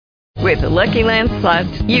With the Lucky Land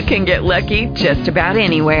Slots, you can get lucky just about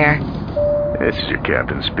anywhere. This is your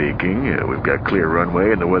captain speaking. We've got clear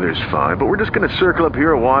runway and the weather's fine, but we're just going to circle up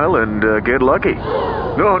here a while and get lucky.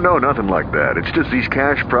 No, nothing like that. It's just these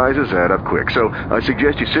cash prizes add up quick. So I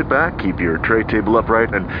suggest you sit back, keep your tray table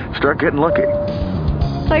upright, and start getting lucky.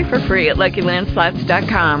 Play for free at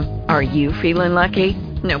LuckyLandSlots.com. Are you feeling lucky?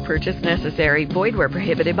 No purchase necessary. Void where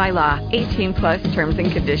prohibited by law. 18 plus terms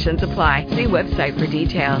and conditions apply. See website for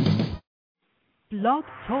details. Blog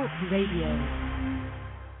Talk Radio.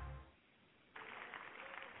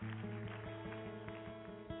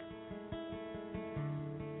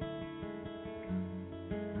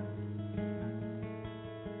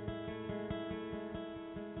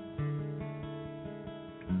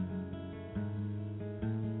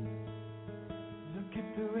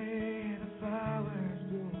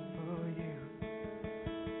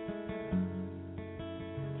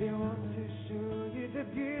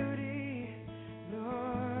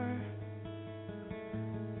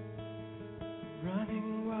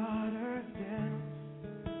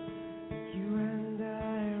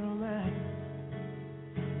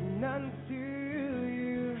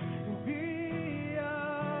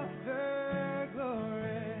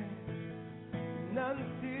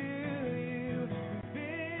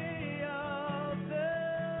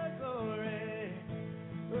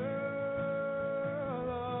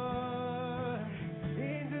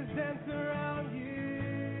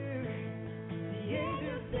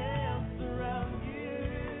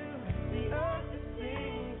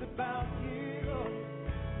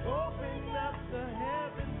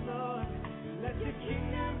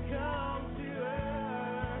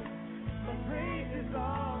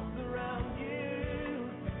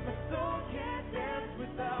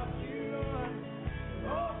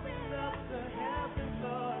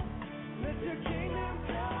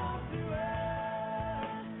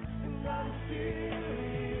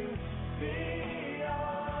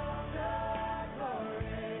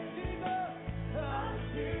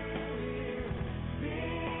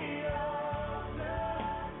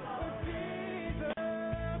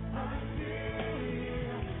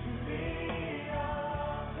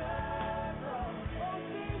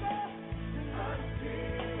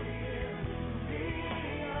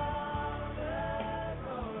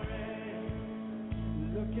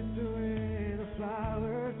 Look at the way the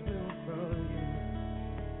flowers bloom for you.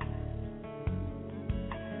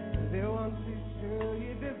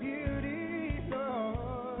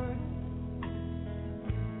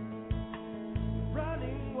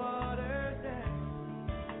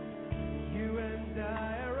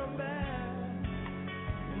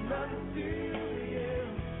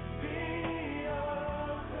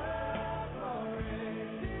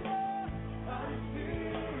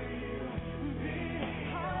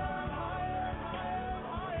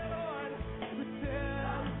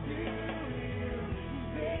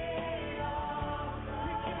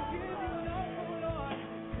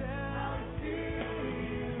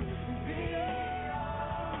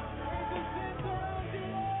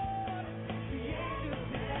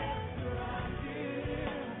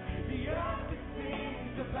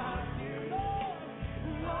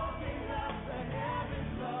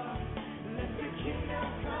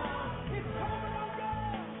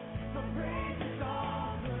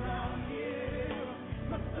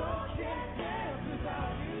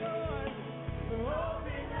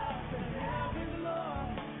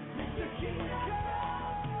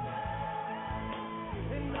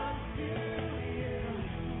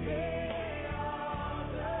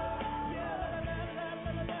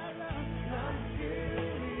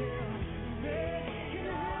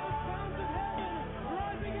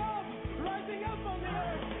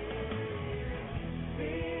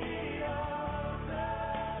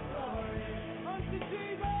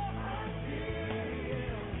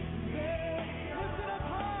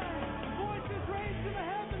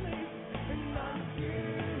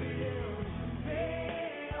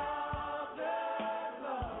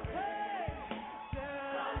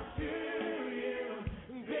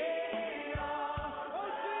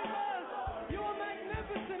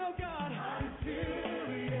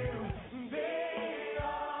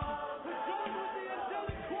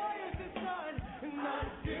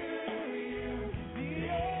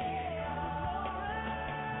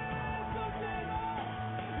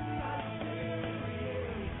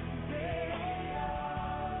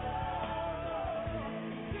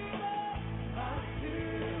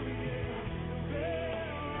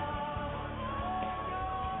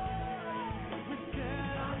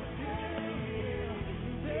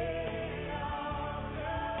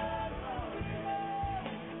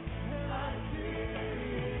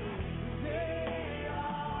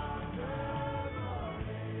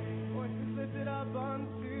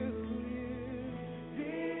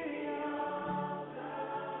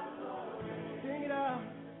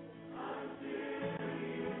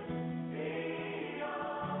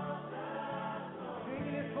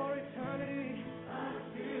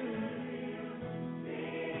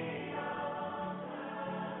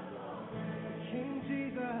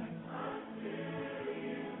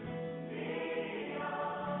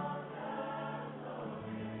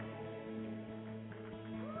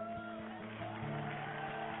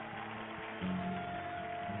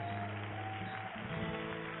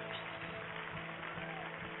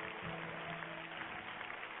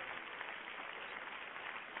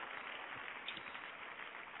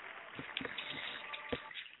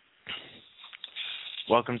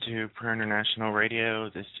 Welcome to Prayer International Radio.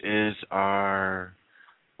 This is our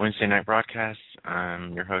Wednesday night broadcast.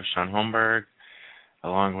 I'm your host, Shaun Holmberg,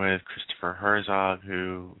 along with Christopher Herzog,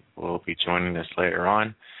 who will be joining us later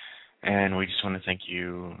on. And we just want to thank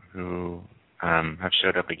you who have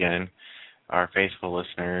showed up again, our faithful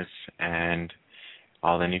listeners, and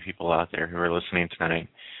all the new people out there who are listening tonight.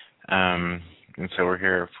 And so we're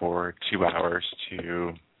here for 2 hours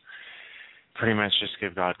to pretty much just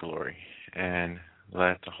give God glory and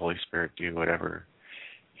let the Holy Spirit do whatever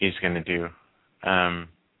He's going to do.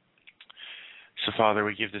 So, Father,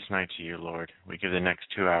 we give this night to you, Lord. We give the next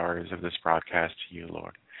 2 hours of this broadcast to you,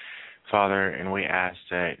 Lord. Father, and we ask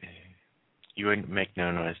that you would make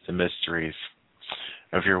known to us the mysteries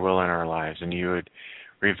of your will in our lives, and you would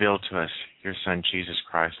reveal to us your Son, Jesus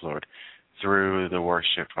Christ, Lord, through the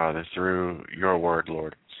worship, Father, through your word,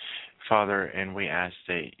 Lord. Father, and we ask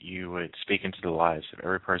that you would speak into the lives of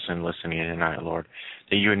every person listening tonight, Lord,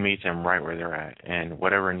 that you would meet them right where they're at, and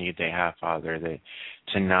whatever need they have, Father, that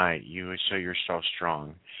tonight you would show yourself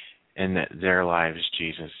strong in their lives,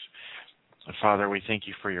 Jesus. Father, we thank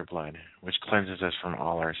you for your blood, which cleanses us from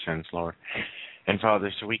all our sins, Lord. And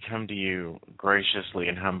Father, so we come to you graciously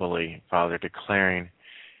and humbly, Father, declaring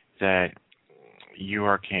that you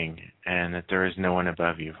are King and that there is no one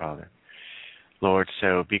above you, Father. Lord,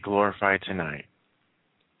 so be glorified tonight.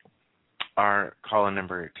 Our call-in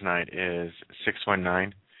number tonight is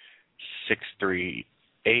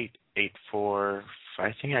 619-638-84...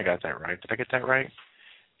 I think I got that right. Did I get that right?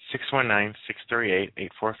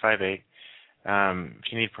 619-638-8458.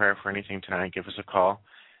 If you need prayer for anything tonight, give us a call.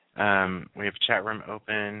 We have a chat room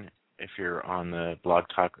open if you're on the Blog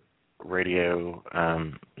Talk Radio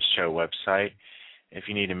show website. If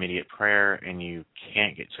you need immediate prayer and you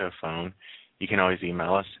can't get to a phone, you can always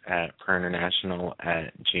email us at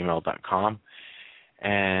prayerinternational@gmail.com.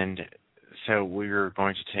 And so we're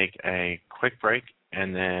going to take a quick break,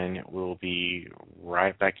 and then we'll be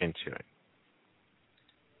right back into it.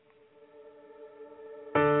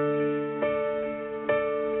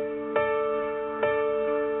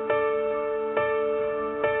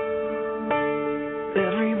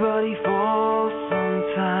 Everybody falls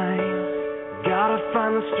sometimes. Gotta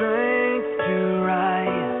find the strength to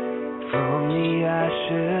rise from the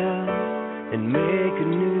ashes and make a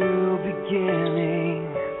new beginning.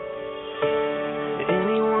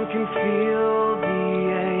 Anyone can feel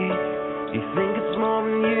the ache. You think it's more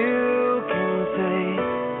than you can take,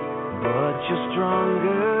 but you're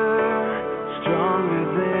stronger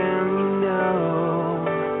than you know.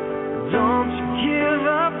 Don't you give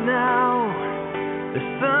up now. The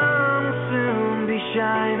sun will soon be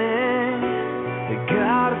shining. You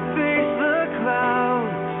gotta face the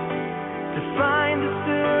clouds to find the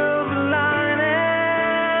silver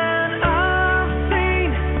lining. I've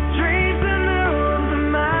seen dreams that move the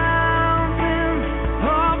mountains,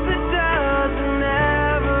 hope that doesn't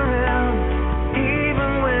ever end,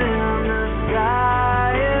 even when the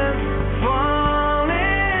sky is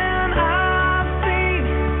falling. I've seen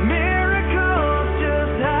miracles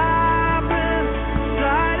just happen,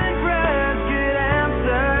 silent prayers get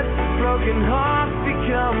answered, broken hearts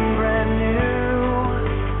become brand new.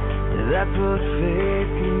 That's what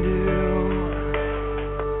faith can do.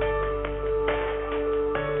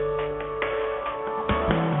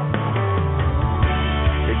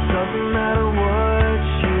 It doesn't matter what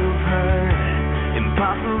you've heard.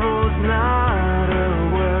 Impossible is not a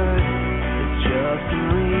word. It's just a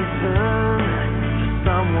reason for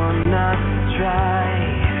someone not to try.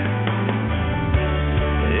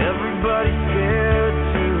 Everybody's scared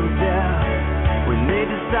to death when they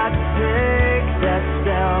decide to take that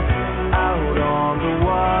step out on the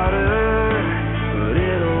water, but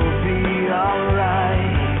it'll be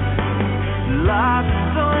alright. Life's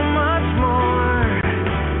so much more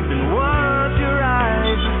than what your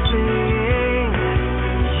eyes are seeing.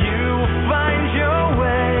 You will find your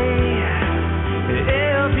way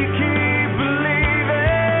if you keep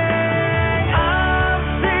believing. I've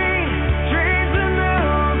seen dreams that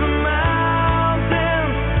move the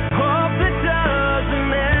mountains, hope that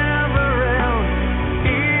doesn't ever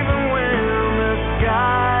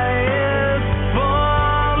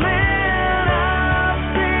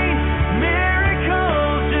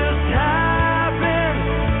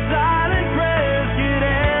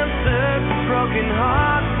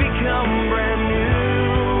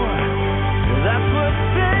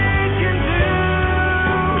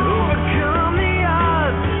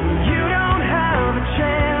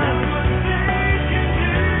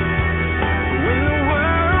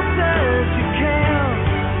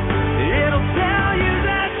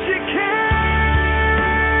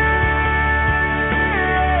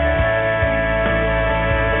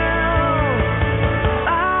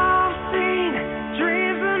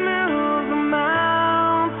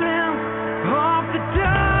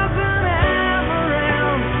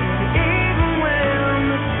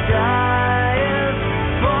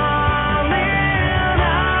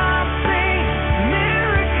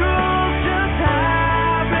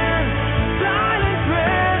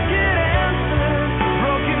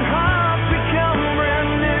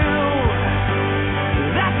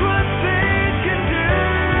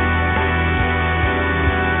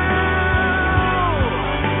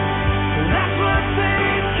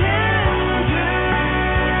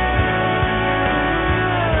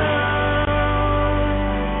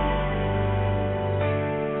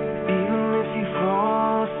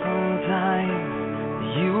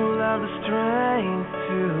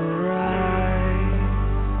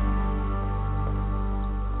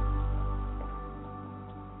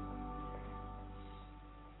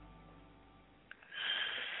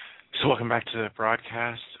So welcome back to the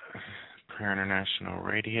broadcast, Prayer International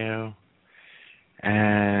Radio.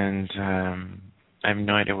 And I have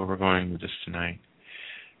no idea where we're going with this tonight.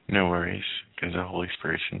 No worries, because the Holy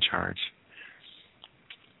Spirit's in charge.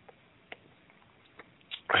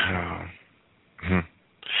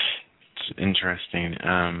 It's interesting.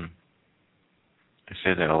 I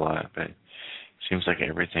say that a lot, but it seems like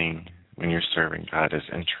everything when you're serving God is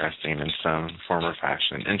interesting in some form or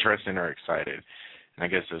fashion. Interesting or excited. And I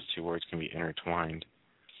guess those two words can be intertwined.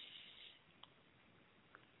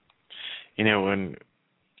 You know, when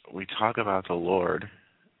we talk about the Lord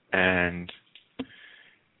and,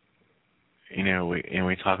 you know,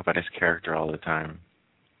 we talk about his character all the time.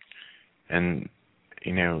 And,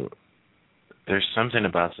 you know, there's something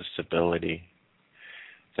about the stability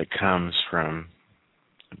that comes from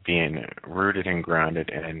being rooted and grounded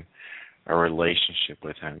in a relationship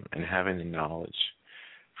with him and having the knowledge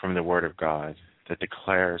from the Word of God that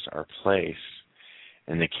declares our place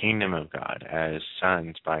in the kingdom of God as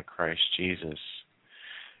sons by Christ Jesus.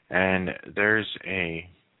 And there's a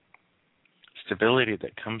stability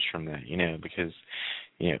that comes from that, you know, because,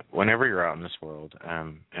 you know, whenever you're out in this world,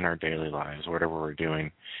 in our daily lives, whatever we're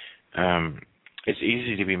doing, it's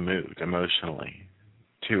easy to be moved emotionally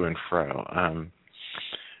to and fro.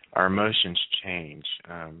 Our emotions change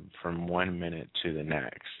from 1 minute to the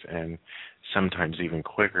next, and sometimes even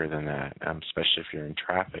quicker than that, especially if you're in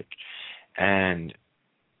traffic. And,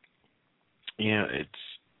 you know,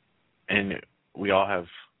 and we all have,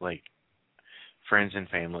 like, friends and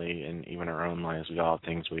family and even our own lives. We all have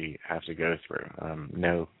things we have to go through.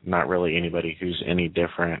 No, not really anybody who's any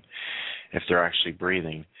different if they're actually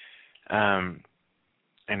breathing. And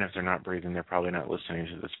if they're not breathing, they're probably not listening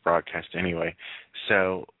to this broadcast anyway.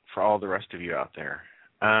 So for all the rest of you out there,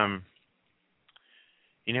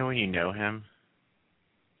 you know, when you know him,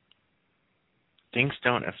 things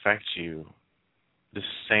don't affect you the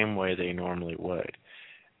same way they normally would.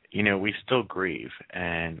 You know, we still grieve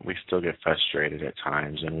and we still get frustrated at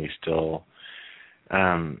times and we still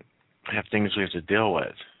have things we have to deal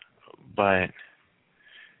with. But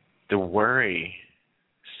the worry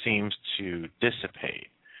seems to dissipate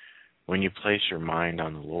when you place your mind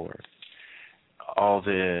on the Lord. All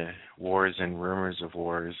the wars and rumors of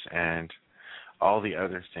wars and all the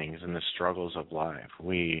other things and the struggles of life,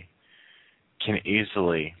 we can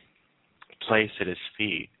easily place at his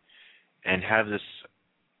feet and have this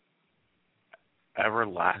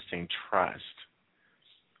everlasting trust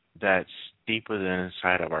that's deep within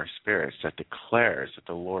inside of our spirits that declares that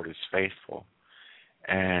the Lord is faithful,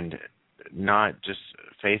 and not just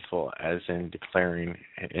faithful as in declaring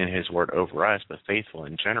in his word over us, but faithful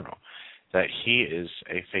in general, that he is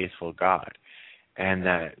a faithful God, and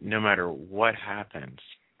that no matter what happens,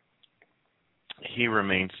 he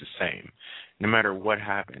remains the same. No matter what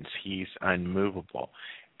happens, he's unmovable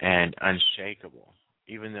and unshakable.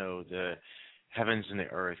 Even though the heavens and the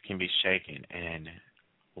earth can be shaken and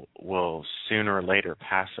will sooner or later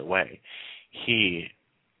pass away, he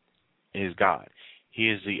is God. He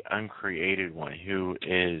is the uncreated one who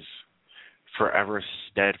is forever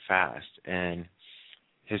steadfast in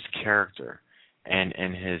his character and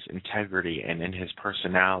in his integrity and in his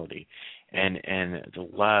personality and the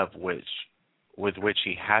love with which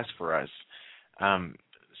he has for us.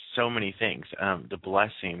 So many things, the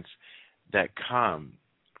blessings that come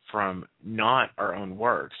from not our own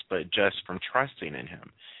works, but just from trusting in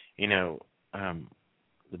him. You know,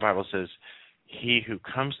 the Bible says, he who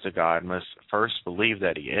comes to God must first believe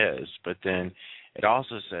that he is, but then it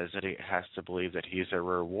also says that he has to believe that he is a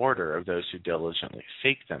rewarder of those who diligently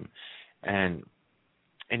seek them. And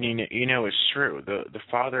you know it's true. The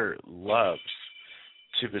Father loves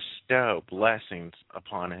to bestow blessings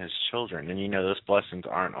upon his children. And you know those blessings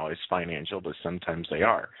aren't always financial, but sometimes they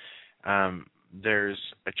are. There's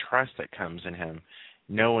a trust that comes in him,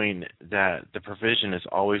 knowing that the provision is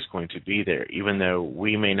always going to be there, even though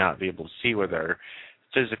we may not be able to see with our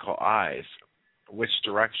physical eyes which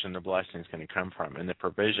direction the blessing is going to come from and the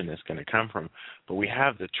provision is going to come from. But we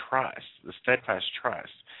have the trust, the steadfast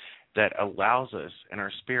trust, that allows us in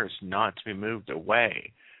our spirits not to be moved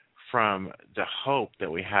away from the hope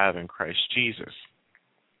that we have in Christ Jesus,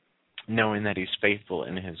 knowing that he's faithful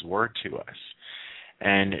in his word to us,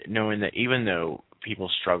 and knowing that even though people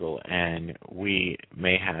struggle and we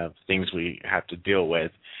may have things we have to deal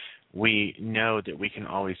with, we know that we can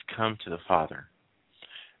always come to the Father,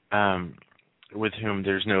 with whom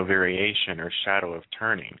there's no variation or shadow of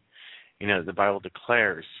turning. You know, the Bible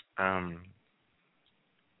declares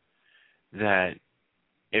that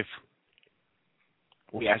if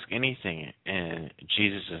we ask anything in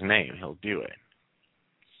Jesus' name, he'll do it.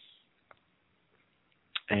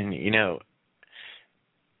 And, you know,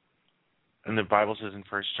 and the Bible says in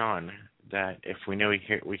 1 John that if we know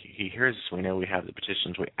he hears us, we know we have the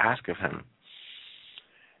petitions we ask of him.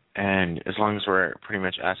 And as long as we're pretty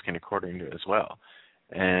much asking according to it as well.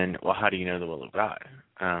 And, well, how do you know the will of God?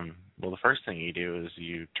 Well, the first thing you do is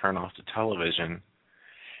you turn off the television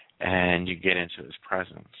and you get into his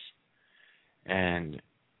presence. And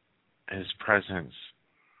his presence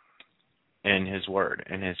in his word,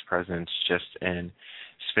 and his presence just in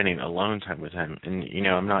spending alone time with him. And, you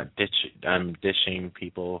know, I'm dishing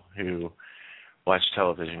people who watch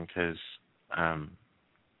television because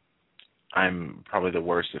I'm probably the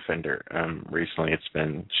worst offender. Recently it's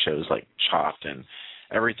been shows like Chopped and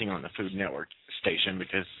everything on the Food Network station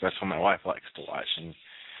because that's what my wife likes to watch.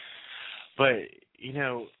 But, you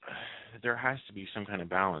know, there has to be some kind of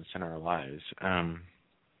balance in our lives.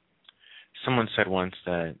 Someone said once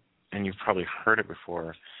that, and you've probably heard it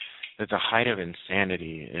before, that the height of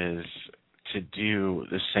insanity is to do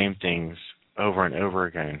the same things over and over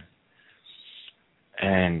again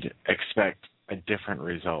and expect a different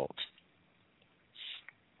result.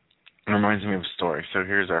 It reminds me of a story. So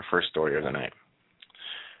here's our first story of the night.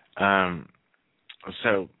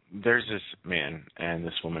 So there's this man and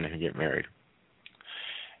this woman who get married.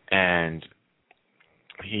 And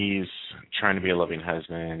he's trying to be a loving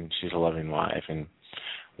husband. She's a loving wife. And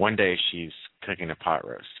one day she's cooking a pot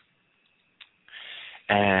roast.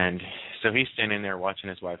 And so he's standing there watching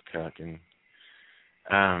his wife cook. And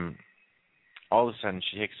all of a sudden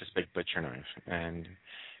she takes this big butcher knife and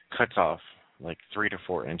cuts off like 3 to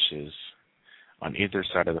 4 inches on either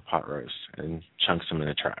side of the pot roast and chunks them in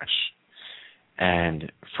the trash.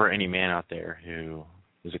 And for any man out there who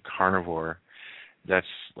is a carnivore, that's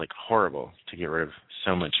like horrible to get rid of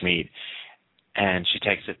so much meat. And she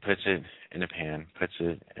takes it, puts it in a pan, puts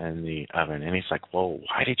it in the oven. And he's like, well,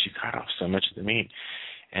 why did you cut off so much of the meat?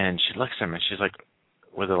 And she looks at him and she's like,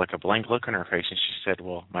 with a blank look on her face, and she said,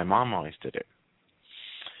 well, my mom always did it.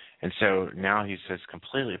 And so now he says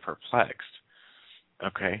completely perplexed.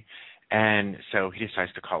 Okay. And so he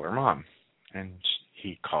decides to call her mom. And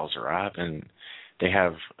he calls her up and they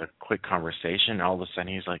have a quick conversation. All of a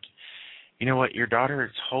sudden he's like, you know what, your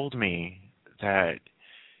daughter told me that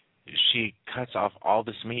she cuts off all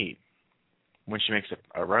this meat when she makes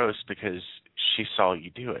a roast because she saw you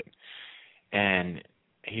do it. And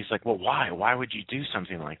he's like, well, why? Why would you do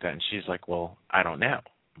something like that? And she's like, well, I don't know.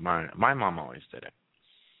 My mom always did it.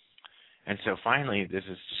 And so finally, this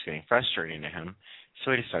is just getting frustrating to him,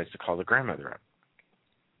 so he decides to call the grandmother up.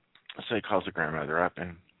 So he calls the grandmother up,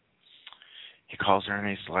 and he calls her, and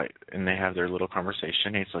he's like, and they have their little conversation.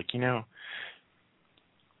 And he's like, you know,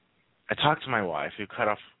 I talked to my wife who cut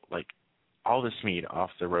off like all this meat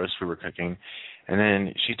off the roast we were cooking, and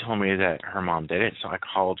then she told me that her mom did it. So I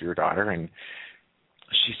called your daughter, and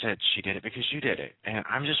she said she did it because you did it. And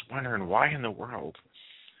I'm just wondering, why in the world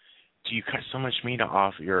do you cut so much meat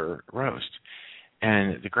off your roast?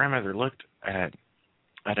 And the grandmother looked at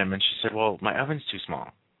him, and she said, well, my oven's too small.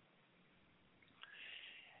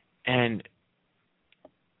 And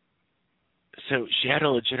so she had a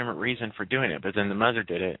legitimate reason for doing it, but then the mother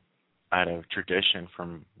did it out of tradition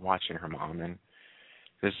from watching her mom, and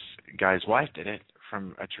this guy's wife did it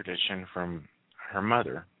from a tradition from her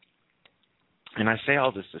mother. And I say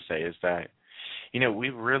all this to say is that, you know, we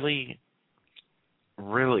really,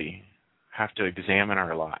 really have to examine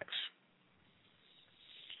our lives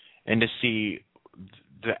and to see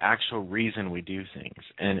the actual reason we do things.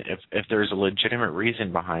 And if there's a legitimate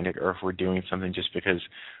reason behind it, or if we're doing something just because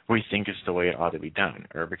we think it's the way it ought to be done,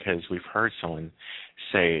 or because we've heard someone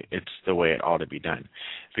say it's the way it ought to be done.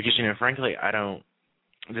 Because, you know, frankly,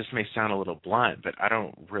 this may sound a little blunt, but I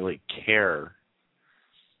don't really care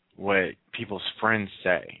what people's friends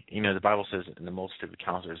say. You know, the Bible says in the multitude of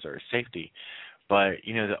counselors there is safety. But,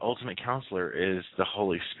 you know, the ultimate counselor is the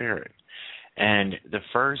Holy Spirit. And the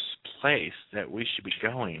first place that we should be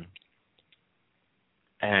going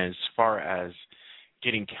as far as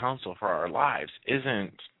getting counsel for our lives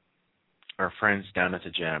isn't our friends down at the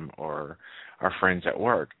gym or our friends at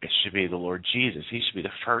work. It should be the Lord Jesus. He should be the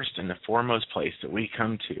first and the foremost place that we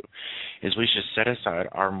come to. Is we should set aside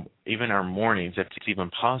even our mornings, if it's even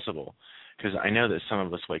possible, because I know that some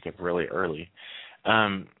of us wake up really early.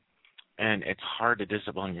 And it's hard to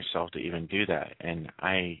discipline yourself to even do that. And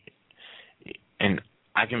I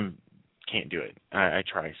can't do it. I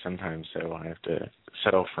try sometimes, so I have to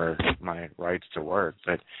settle for my rides to work.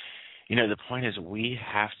 But, you know, the point is we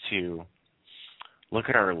have to look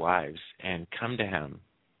at our lives and come to him.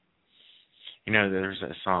 You know, there's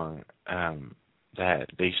a song that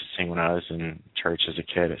they used to sing when I was in church as a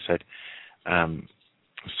kid. It said,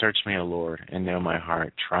 Search me, O Lord, and know my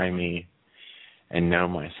heart. Try me and know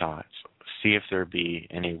my thoughts. See if there be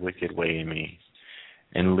any wicked way in me,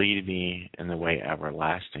 and lead me in the way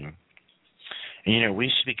everlasting. And, we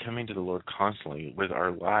should be coming to the Lord constantly with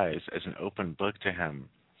our lives as an open book to him.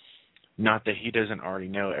 Not that he doesn't already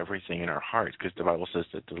know everything in our hearts, because the Bible says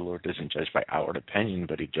that the Lord doesn't judge by outward opinion,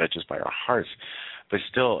 but he judges by our hearts. But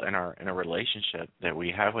still, in a relationship that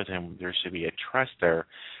we have with him, there should be a trust there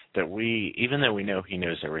that we, even though we know he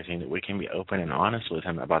knows everything, that we can be open and honest with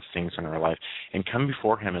him about things in our life and come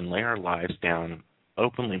before him and lay our lives down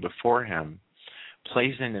openly before him,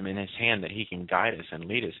 placing them in his hand that he can guide us and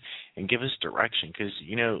lead us and give us direction. Because,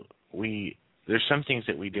 there's some things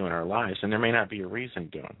that we do in our lives, and there may not be a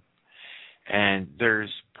reason to them. And there's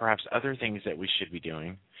perhaps other things that we should be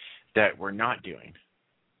doing that we're not doing.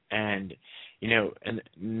 And, and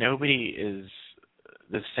nobody is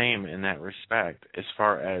the same in that respect as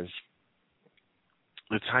far as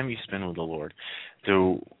the time you spend with the Lord,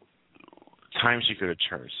 the times you go to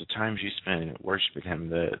church, the times you spend worshiping him,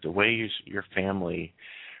 the way your family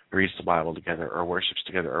reads the Bible together or worships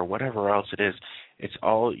together or whatever else it is, it's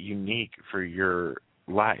all unique for your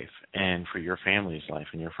life and for your family's life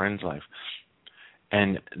and your friend's life.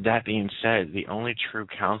 And that being said, the only true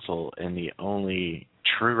counsel and the only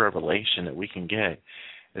true revelation that we can get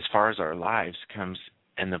as far as our lives comes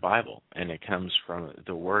in the Bible, and it comes from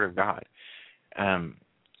the Word of God, from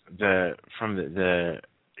the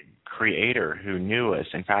Creator who knew us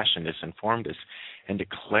and fashioned us and formed us and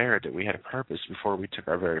declared that we had a purpose before we took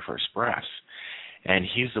our very first breaths. And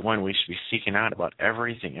he's the one we should be seeking out about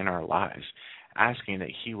everything in our lives, asking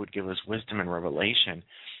that he would give us wisdom and revelation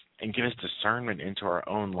and give us discernment into our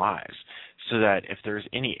own lives, so that if there's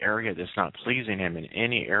any area that's not pleasing him, in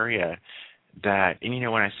any area that,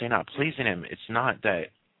 and when I say not pleasing him, it's not that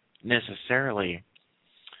necessarily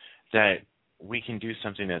that we can do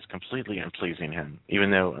something that's completely unpleasing him,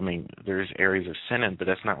 even though, there's areas of sin in, but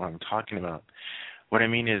that's not what I'm talking about. What I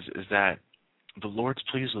mean is that the Lord's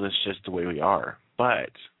pleased with us just the way we are,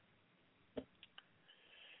 but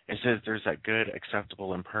it says there's that good,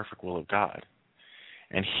 acceptable, and perfect will of God.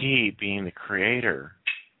 And he, being the Creator,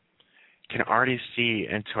 can already see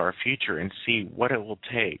into our future and see what it will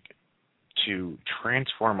take to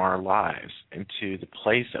transform our lives into the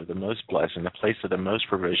place of the most blessing, the place of the most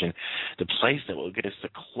provision, the place that will get us the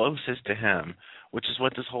closest to him, which is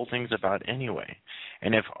what this whole thing's about anyway.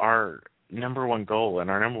 And if our number one goal and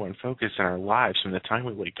our number one focus in our lives from the time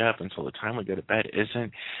we wake up until the time we go to bed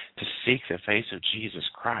isn't to seek the face of Jesus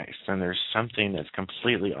Christ, then there's something that's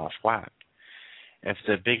completely off whack. If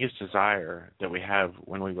the biggest desire that we have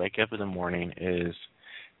when we wake up in the morning is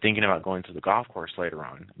thinking about going to the golf course later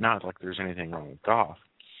on, not like there's anything wrong with golf.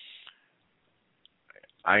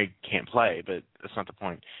 I can't play, but that's not the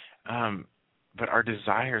point. But our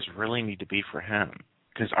desires really need to be for him,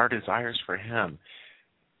 because our desires for him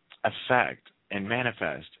affect and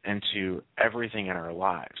manifest into everything in our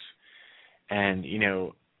lives. And,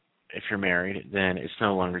 if you're married, then it's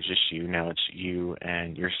no longer just you. Now it's you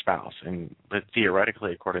and your spouse. But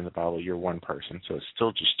theoretically, according to the Bible, you're one person, so it's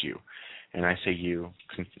still just you. And I say you,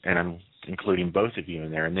 and I'm including both of you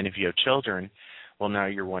in there. And then if you have children, well, now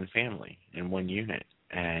you're one family and one unit.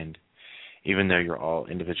 And even though you're all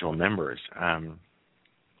individual members,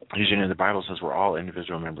 the Bible says we're all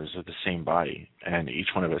individual members of the same body, and each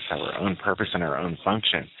one of us have our own purpose and our own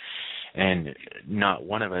function. And not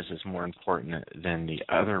one of us is more important than the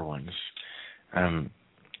other ones,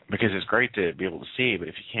 because it's great to be able to see, but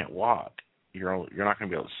if you can't walk, you're not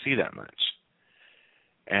going to be able to see that much.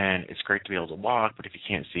 And it's great to be able to walk, but if you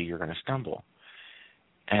can't see, you're going to stumble.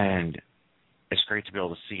 And it's great to be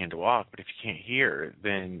able to see and to walk, but if you can't hear,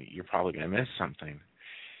 then you're probably going to miss something.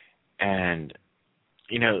 And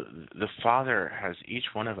the Father has each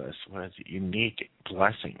one of us with unique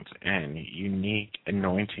blessings and unique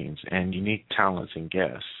anointings and unique talents and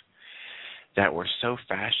gifts that were so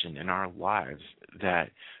fashioned in our lives that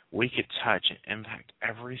we could touch and impact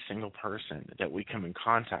every single person that we come in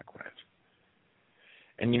contact with.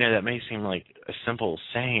 And, that may seem like a simple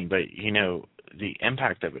saying, but, the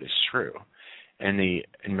impact of it is true. And the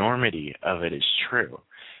enormity of it is true,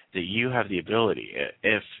 that you have the ability,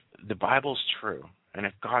 if the Bible's true, and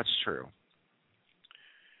if God's true,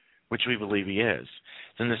 which we believe he is,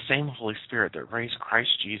 then the same Holy Spirit that raised Christ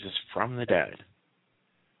Jesus from the dead.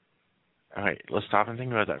 All right, let's stop and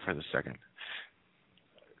think about that for a second.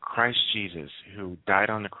 Christ Jesus, who died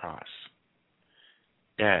on the cross,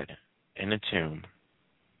 dead in a tomb,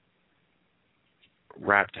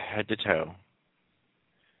 wrapped head to toe.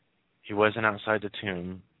 He wasn't outside the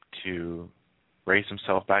tomb to raise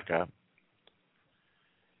himself back up.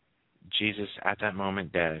 Jesus at that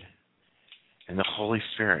moment dead, and the Holy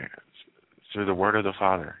Spirit, through the word of the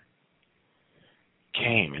Father,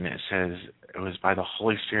 came, and it says it was by the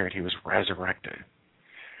Holy Spirit he was resurrected.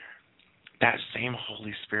 That same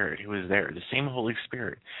Holy Spirit who was there, the same Holy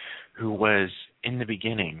Spirit who was in the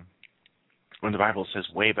beginning, when the Bible says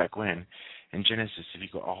way back when, in Genesis, if you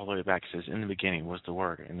go all the way back, it says, in the beginning was the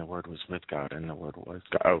Word, and the Word was with God, and the Word was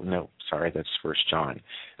God. Oh, no, sorry, that's 1 John.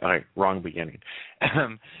 All right, wrong beginning.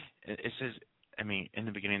 It says, in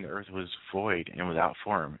the beginning the earth was void and without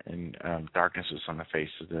form, and darkness was on the face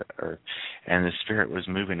of the earth, and the Spirit was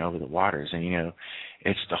moving over the waters. And,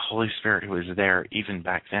 it's the Holy Spirit who was there even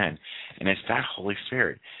back then. And it's that Holy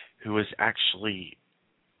Spirit who was actually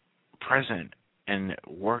present and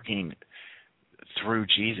working through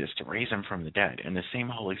Jesus to raise him from the dead, and the same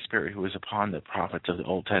Holy Spirit who was upon the prophets of the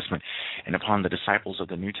Old Testament and upon the disciples of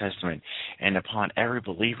the New Testament and upon every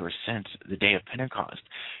believer since the day of Pentecost,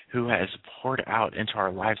 who has poured out into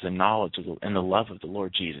our lives the knowledge and the love of the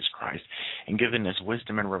Lord Jesus Christ and given us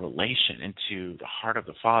wisdom and revelation into the heart of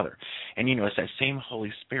the Father. And it's that same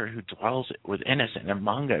Holy Spirit who dwells within us and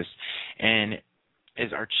among us and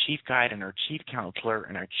is our chief guide and our chief counselor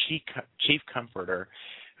and our chief comforter,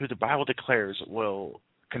 who the Bible declares will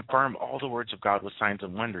confirm all the words of God with signs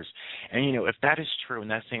and wonders. And, if that is true and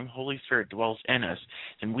that same Holy Spirit dwells in us,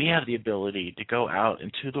 then we have the ability to go out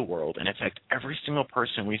into the world and affect every single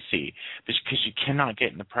person we see, because you cannot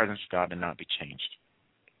get in the presence of God and not be changed.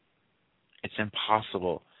 It's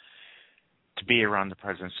impossible to be around the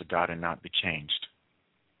presence of God and not be changed.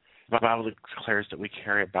 The Bible declares that we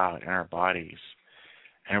carry about in our bodies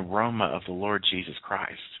an aroma of the Lord Jesus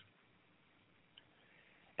Christ.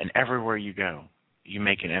 And everywhere you go, you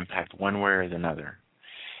make an impact one way or another.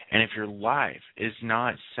 And if your life is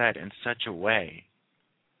not set in such a way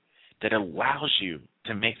that allows you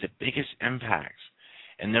to make the biggest impact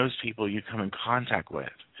in those people you come in contact with,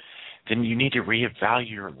 then you need to reevaluate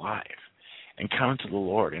your life and come to the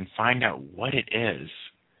Lord and find out what it is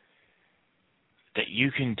that you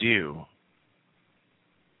can do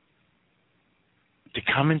to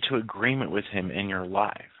come into agreement with him in your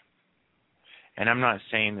life. And I'm not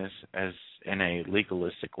saying this as in a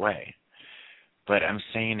legalistic way, but I'm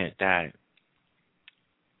saying it that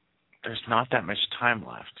there's not that much time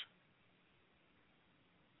left.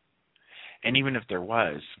 And even if there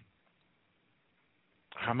was,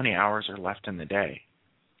 how many hours are left in the day?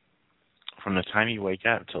 From the time you wake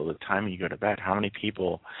up till the time you go to bed, how many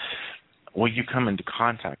people will you come into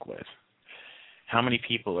contact with? How many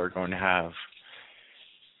people are going to have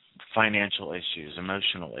financial issues,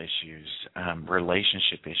 emotional issues,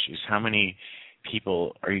 relationship issues? How many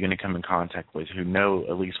people are you going to come in contact with who know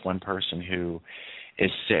at least one person who is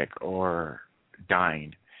sick or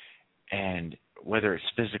dying, and whether it's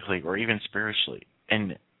physically or even spiritually?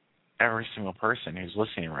 And every single person who's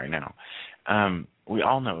listening right now, we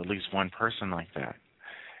all know at least one person like that.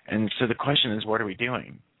 And so the question is, what are we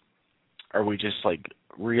doing? Are we just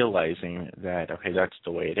realizing that, okay, that's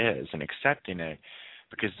the way it is, and accepting it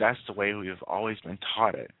because that's the way we've always been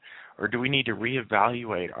taught it? Or do we need to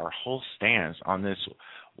reevaluate our whole stance on this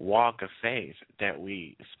walk of faith that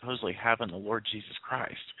we supposedly have in the Lord Jesus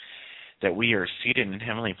Christ, that we are seated in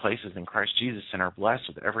heavenly places in Christ Jesus and are blessed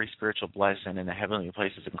with every spiritual blessing in the heavenly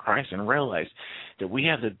places in Christ, and realize that we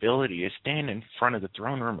have the ability to stand in front of the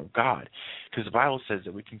throne room of God, because the Bible says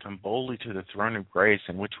that we can come boldly to the throne of grace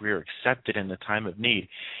in which we are accepted in the time of need,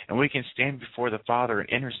 and we can stand before the Father and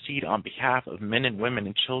intercede on behalf of men and women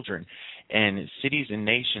and children and cities and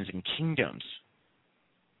nations and kingdoms.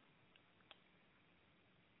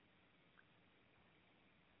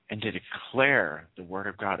 And to declare the word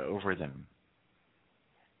of God over them,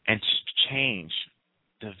 and to change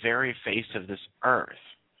the very face of this earth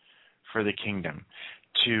for the kingdom,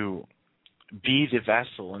 to be the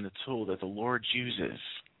vessel and the tool that the Lord uses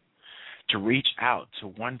to reach out to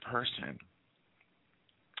one person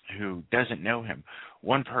who doesn't know him,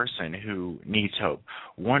 one person who needs hope,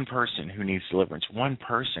 one person who needs deliverance, one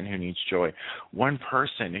person who needs joy, one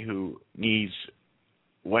person who needs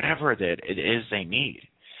whatever that it is they need.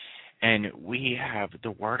 And we have the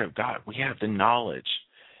Word of God. We have the knowledge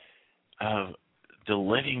of the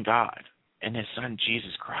living God and His Son, Jesus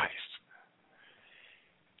Christ.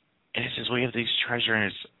 And it says we have these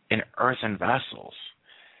treasures in earthen vessels,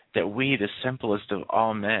 that we, the simplest of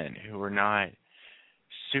all men, who are not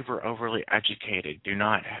super overly educated,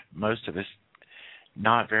 most of us,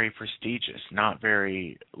 not very prestigious, not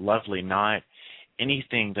very lovely, not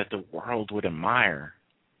anything that the world would admire.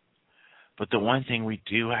 But the one thing we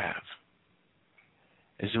do have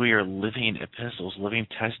is we are living epistles, living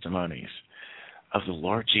testimonies of the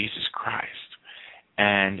Lord Jesus Christ.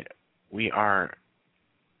 And we are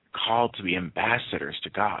called to be ambassadors to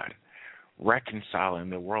God, reconciling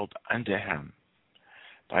the world unto him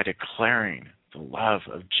by declaring the love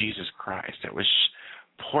of Jesus Christ that was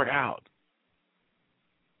poured out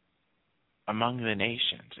among the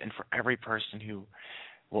nations and for every person who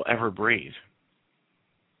will ever breathe.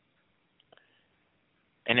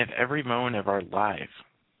 And if every moment of our life,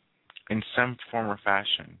 in some form or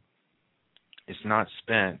fashion, is not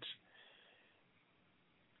spent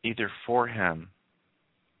either for him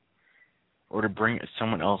or to bring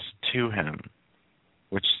someone else to him,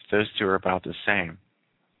 which those two are about the same,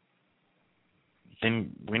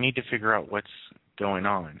 then we need to figure out what's going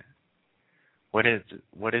on. What is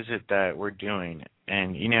it that we're doing?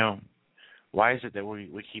 And, why is it that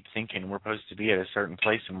we keep thinking we're supposed to be at a certain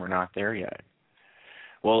place and we're not there yet?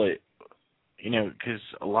 Well, because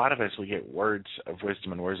a lot of us, we get words of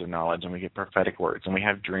wisdom and words of knowledge, and we get prophetic words, and we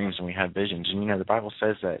have dreams, and we have visions. And, the Bible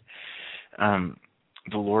says that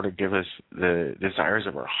the Lord will give us the desires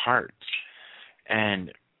of our hearts.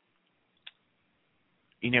 And,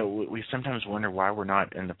 we sometimes wonder why we're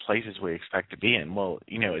not in the places we expect to be in. Well,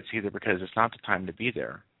 it's either because it's not the time to be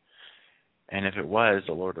there. And if it was,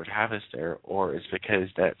 the Lord would have us there, or it's because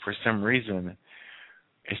that for some reason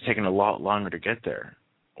it's taken a lot longer to get there.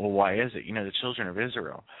 Well, why is it? The children of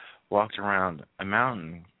Israel walked around a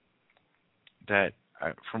mountain that,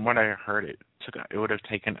 from what I heard, it would have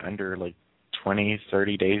taken under 20,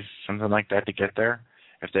 30 days, something like that, to get there,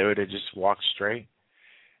 if they would have just walked straight,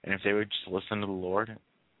 and if they would just listen to the Lord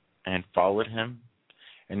and followed him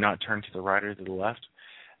and not turn to the right or to the left,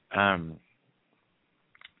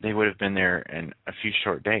 they would have been there in a few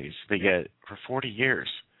short days. But yet, for 40 years,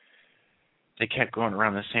 they kept going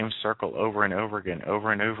around the same circle over and over again,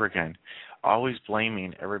 always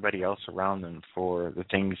blaming everybody else around them for the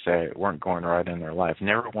things that weren't going right in their life,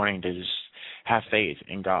 never wanting to just have faith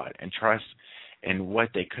in God and trust in what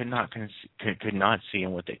they could not see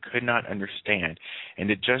and what they could not understand, and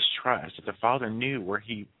to just trust that the Father knew where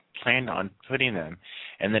he planned on putting them,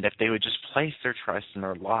 and that if they would just place their trust in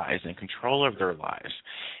their lives and control of their lives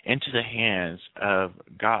into the hands of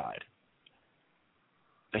God,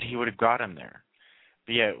 that he would have got them there.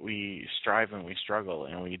 But yet we strive and we struggle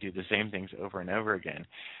and we do the same things over and over again,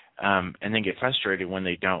 and then get frustrated when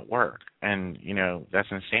they don't work. And,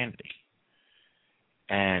 that's insanity.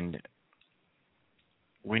 And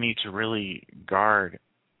we need to really guard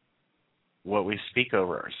what we speak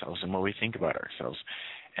over ourselves and what we think about ourselves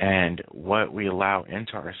and what we allow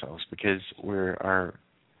into ourselves, because we're our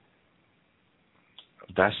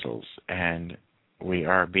vessels and we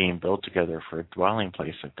are being built together for a dwelling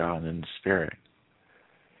place of God in the Spirit.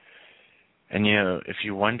 And, if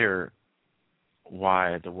you wonder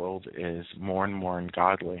why the world is more and more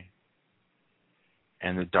ungodly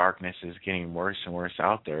and the darkness is getting worse and worse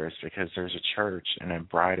out there, it's because there's a church and a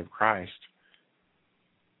bride of Christ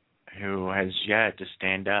who has yet to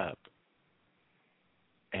stand up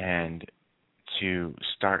and to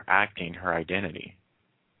start acting her identity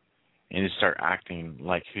and to start acting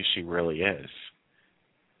like who she really is.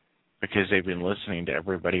 Because they've been listening to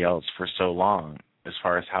everybody else for so long as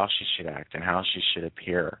far as how she should act and how she should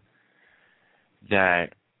appear,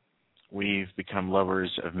 that we've become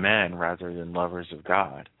lovers of men rather than lovers of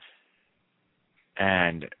God,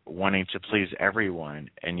 and wanting to please everyone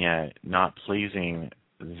and yet not pleasing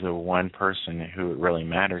the one person who it really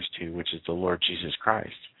matters to, which is the Lord Jesus Christ.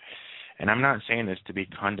 And I'm not saying this to be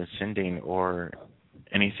condescending or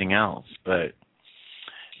anything else, but,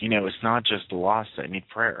 it's not just the lost that need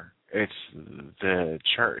prayer. It's the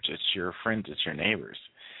church. It's your friends. It's your neighbors.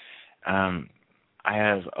 I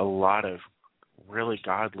have a lot of really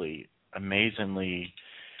godly, amazingly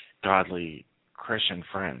godly Christian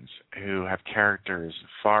friends who have characters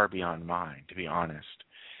far beyond mine, to be honest.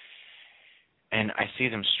 And I see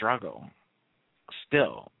them struggle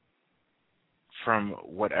still from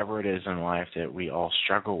whatever it is in life that we all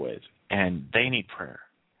struggle with. And they need prayer.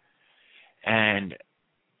 And,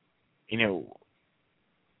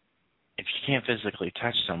 if you can't physically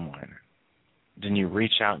touch someone, then you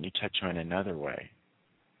reach out and you touch them in another way,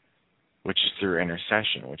 which is through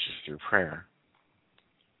intercession, which is through prayer.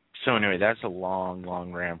 So anyway, that's a long,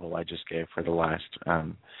 long ramble I just gave for the last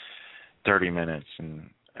 30 minutes. And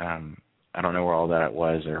I don't know where all that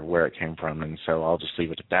was or where it came from, and so I'll just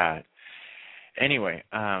leave it at that. Anyway,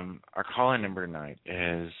 our call-in number tonight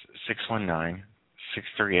is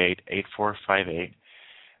 619-638-8458.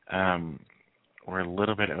 We're a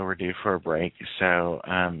little bit overdue for a break, so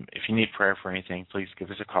if you need prayer for anything, please give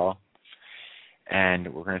us a call.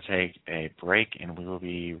 And we're going to take a break, and we will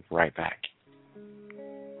be right back.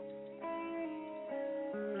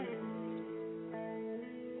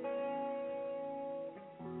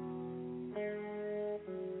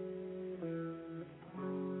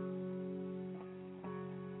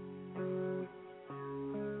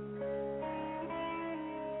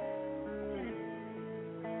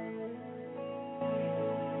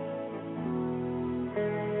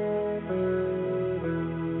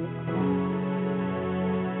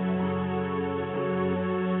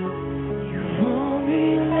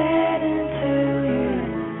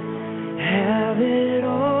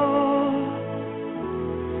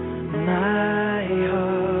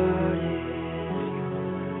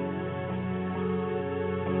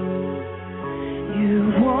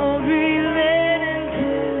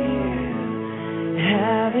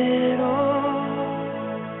 have it all.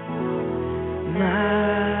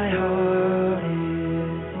 My heart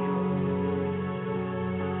is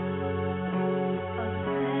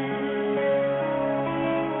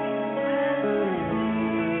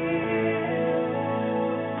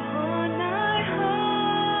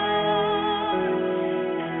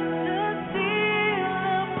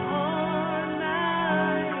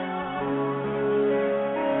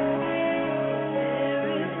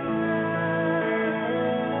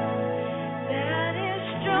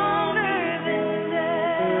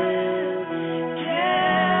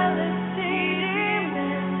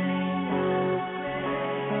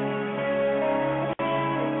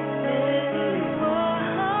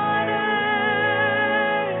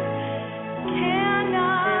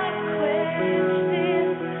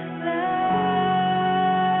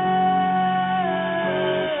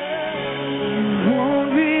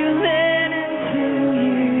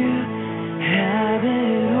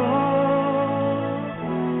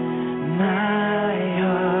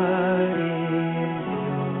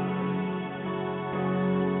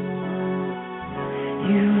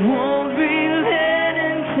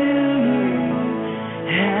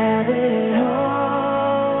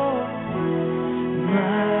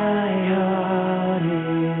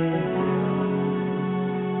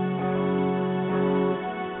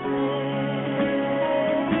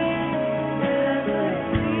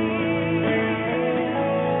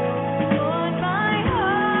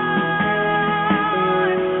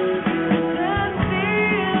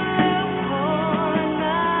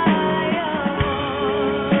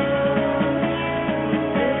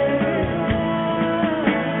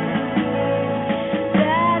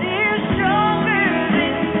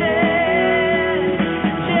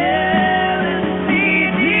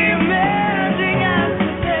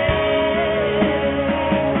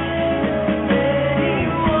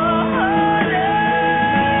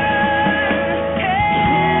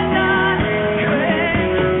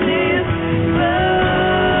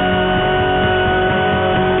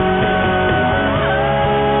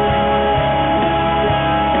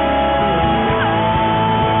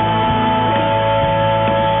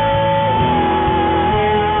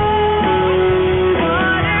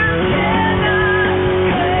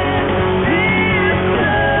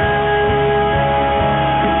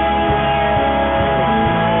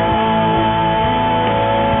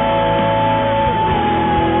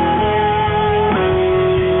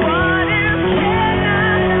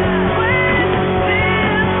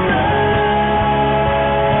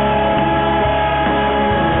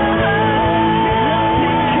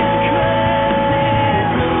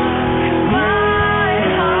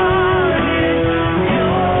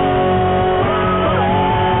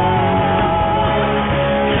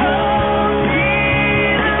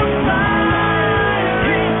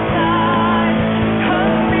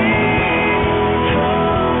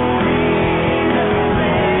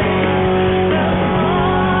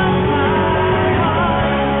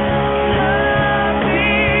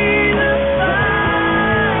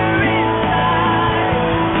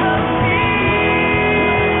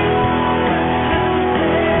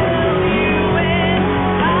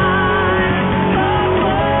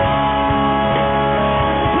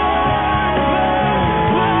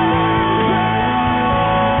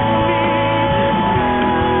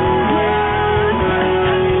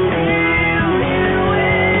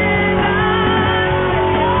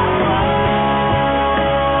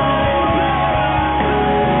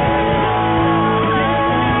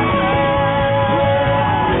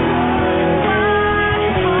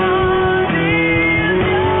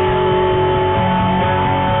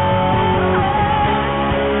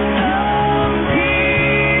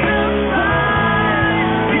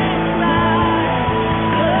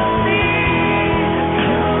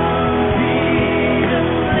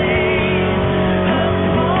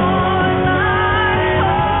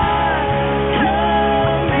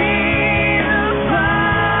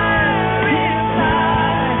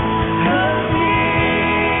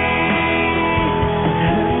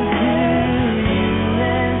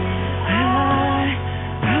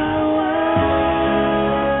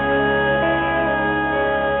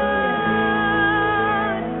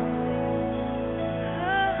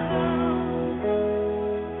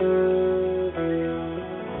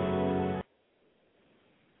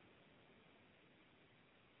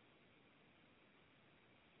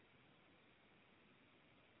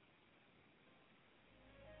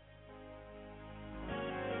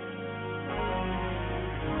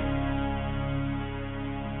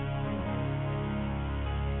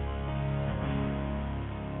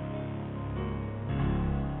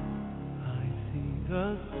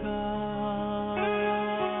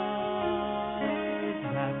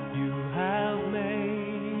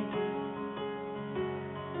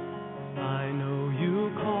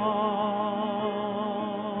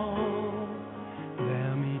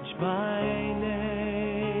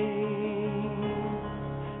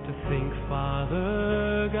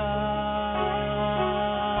Father God,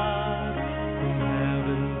 from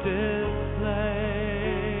heaven displayed,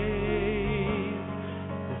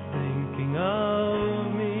 is thinking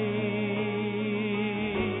of me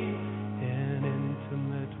in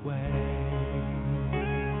intimate way.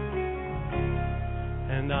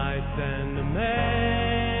 And I stand amazed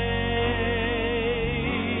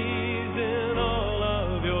in all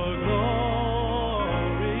of your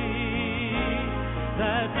glory,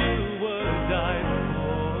 that you would die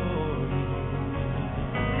for me.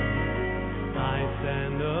 I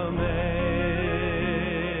stand amazed.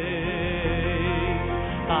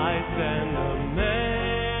 I stand amazed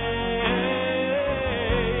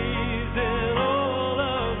in all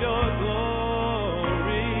of your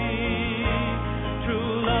glory,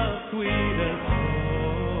 true love, sweetest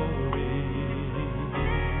story.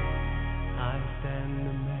 I stand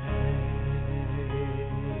amazed.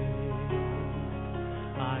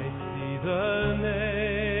 I see the nails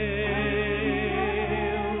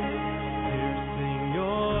piercing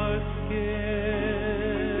your skin,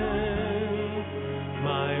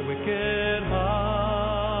 my wicked heart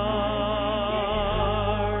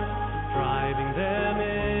driving them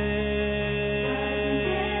in.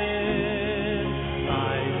 I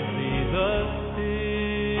see the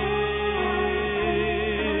spear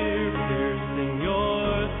piercing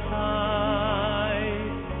your side.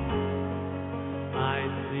 I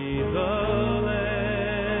see the Lamb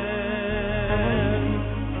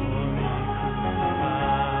for me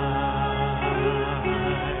crucified.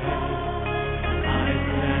 I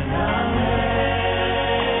stand amazed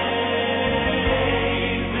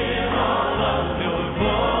in all of your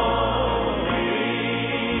glory,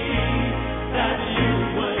 that you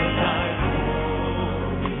would die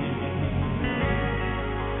for me.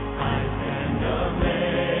 I stand amazed.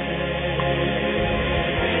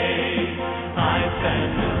 I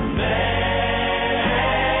stand amazed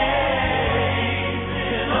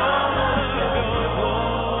in all of your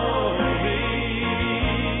glory,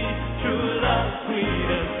 true love,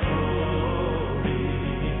 sweetest story.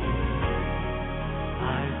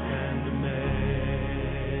 I stand amazed.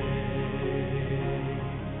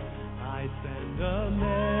 I stand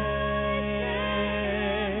amazed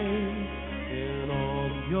in all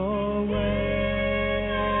of your ways.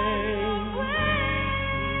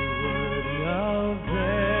 Worthy of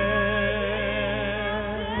praise,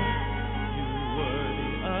 you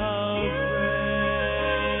worthy of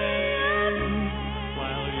praise.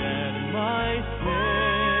 While yet in my sin,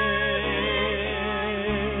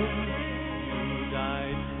 you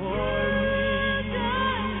died for me.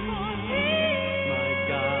 My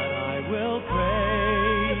God, I will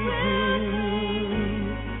praise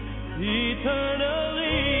you eternally.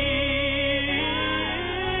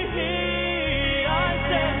 I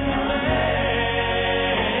stand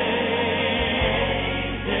amazed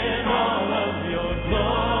in all of your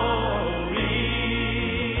glory,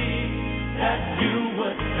 that you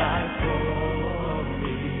would die for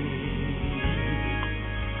me.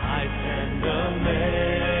 I stand amazed.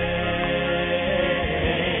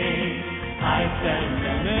 I stand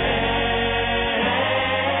amazed.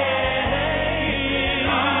 In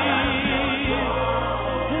all of your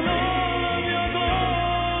glory,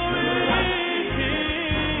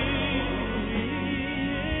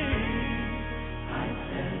 I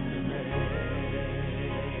stand amazed.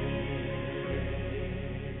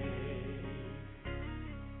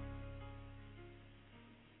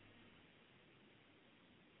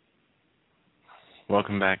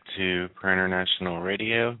 Welcome back to Prayer International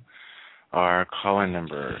Radio. Our call-in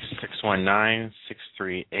number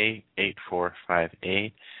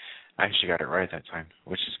 619-638-8458. I actually got it right that time,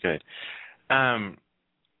 which is good.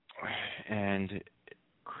 And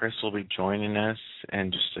Chris will be joining us in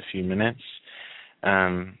just a few minutes.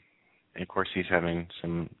 Of course, he's having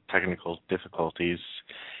some technical difficulties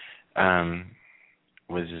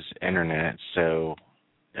with his internet, so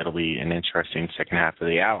it'll be an interesting second half of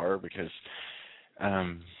the hour because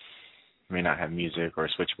may not have music or a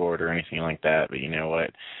switchboard or anything like that, but you know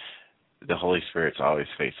what? The Holy Spirit's always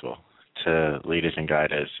faithful to lead us and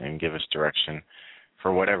guide us and give us direction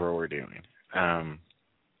for whatever we're doing.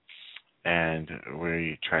 And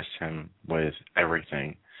we trust him with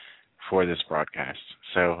everything for this broadcast.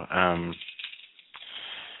 So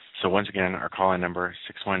once again, our call-in number,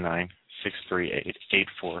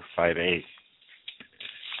 619-638-8458.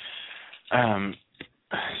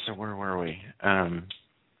 So where were we?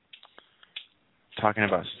 Talking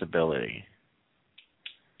about stability.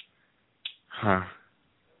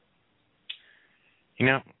 You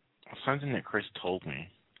know, something that Chris told me,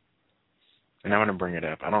 and I'm going to bring it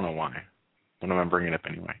up. I don't know why, but I'm going to bring it up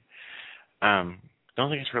anyway.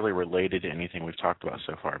 don't think it's really related to anything we've talked about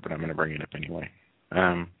so far, but I'm going to bring it up anyway.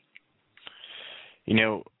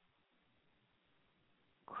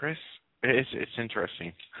 Chris, it's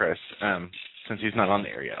interesting, Chris, since he's not on the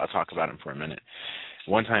area, I'll talk about him for a minute.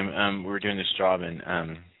 One time we were doing this job,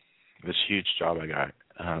 and this huge job I got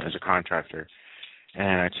as a contractor,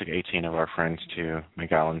 and I took 18 of our friends to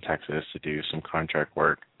McAllen, Texas to do some contract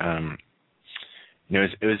work. It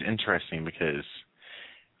was interesting because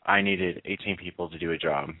I needed 18 people to do a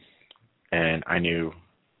job, and I knew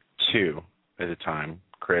 2 at the time,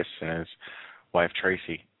 Chris and his wife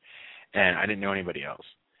Tracy, and I didn't know anybody else.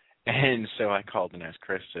 And so I called and asked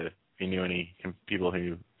Chris if he knew any people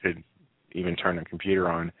who could even turn a computer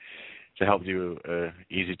on to help do a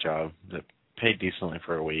easy job that paid decently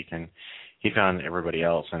for a week, and he found everybody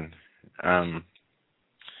else. And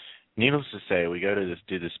needless to say, we go to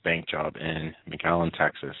do this bank job in McAllen,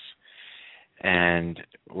 Texas, and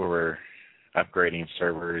we were upgrading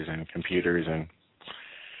servers and computers, and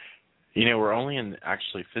we're only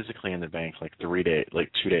actually physically in the bank like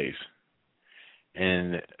 2 days.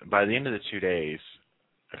 And by the end of the 2 days,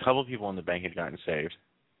 a couple of people in the bank had gotten saved.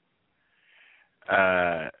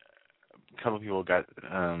 A couple of people got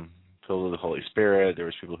filled with the Holy Spirit. There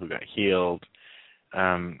was people who got healed.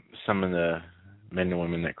 Some of the men and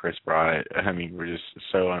women that Chris brought, were just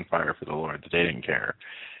so on fire for the Lord that they didn't care.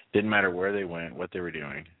 Didn't matter where they went, what they were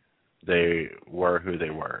doing. They were who they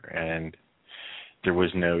were, and there was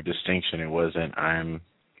no distinction. It wasn't, I'm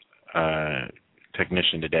a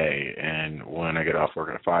technician today, and when I get off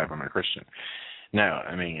work at 5, I'm a Christian. No,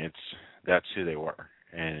 that's who they were,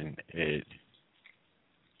 and it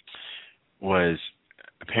was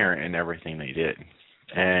apparent in everything they did.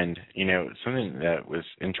 And something that was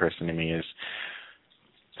interesting to me is,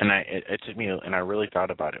 and it took me, and I really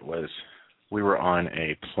thought about it, was we were on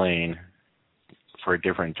a plane for a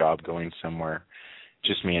different job going somewhere,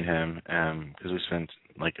 just me and him, because we spent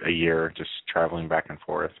like a year just traveling back and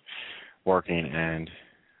forth, working. And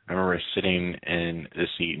I remember sitting in the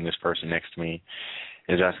seat, and this person next to me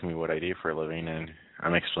is asking me what I do for a living, and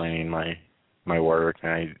I'm explaining my work,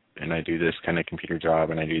 and I do this kind of computer job,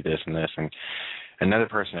 and I do this and this. And another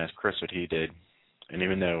person asked Chris what he did, and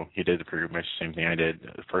even though he did pretty much the same thing I did,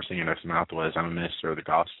 the first thing out of his mouth was, I'm a minister of the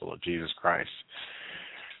gospel of Jesus Christ.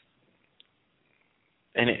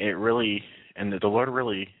 And it really, and the Lord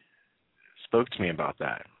really spoke to me about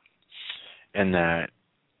that. And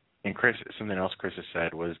Chris, something else Chris has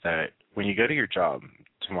said was that when you go to your job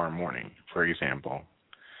tomorrow morning, for example,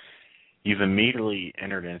 you've immediately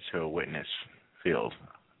entered into a witness field.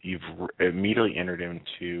 You've immediately entered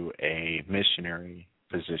into a missionary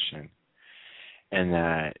position, and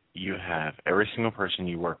that you have every single person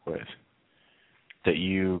you work with that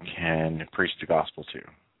you can preach the gospel to,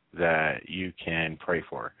 that you can pray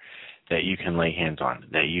for, that you can lay hands on,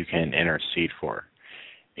 that you can intercede for.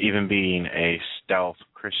 Even being a stealth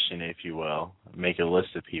Christian, if you will, make a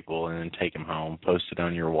list of people and then take them home, post it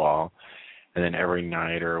on your wall, and then every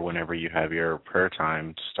night or whenever you have your prayer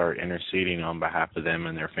time, start interceding on behalf of them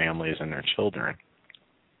and their families and their children.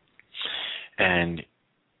 And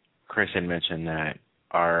Chris had mentioned that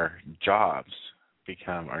our jobs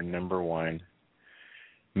become our number one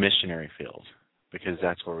missionary field because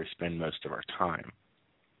that's where we spend most of our time.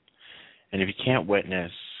 And if you can't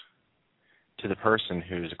witness to the person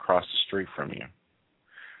who's across the street from you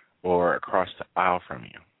or across the aisle from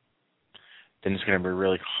you, then it's going to be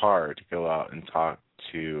really hard to go out and talk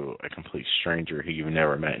to a complete stranger who you've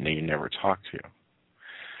never met and you never talked to.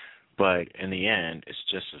 But in the end, it's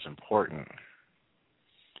just as important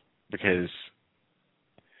because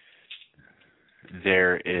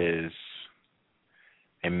there is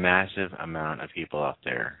a massive amount of people out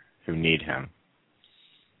there who need him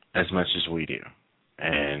as much as we do.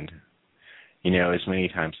 And, as many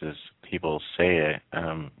times as people say it,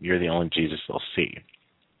 you're the only Jesus they'll see.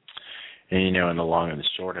 And, and the long and the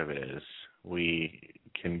short of it is we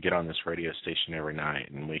can get on this radio station every night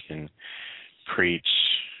and we can preach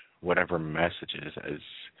whatever messages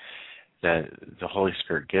that the Holy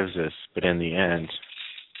Spirit gives us, but in the end,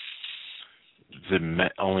 the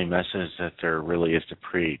only message that there really is to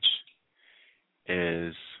preach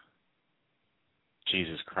is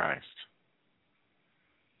Jesus Christ.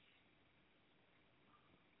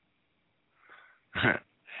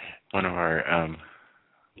 One of our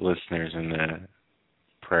listeners in the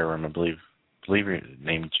prayer room, I believe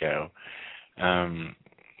named Joe,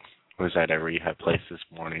 was at a rehab place this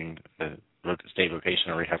morning, the state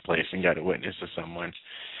vocational rehab place, and got a witness to someone.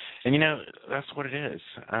 And that's what it is.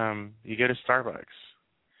 You go to Starbucks,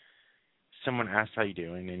 someone asks how you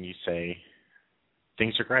doing, and you say,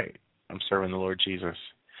 things are great. I'm serving the Lord Jesus.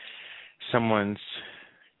 someone's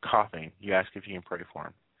coughing, you ask if you can pray for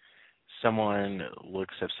them. Someone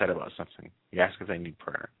looks upset about something, you ask if they need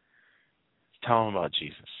prayer. Tell them about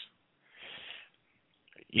Jesus.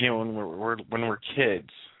 You know, when we're kids,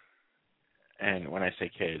 and when I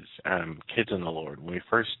say kids, kids in the Lord, when we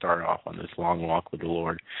first start off on this long walk with the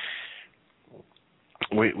Lord,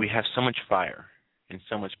 we have so much fire and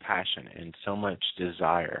so much passion and so much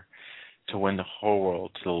desire to win the whole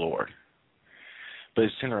world to the Lord. But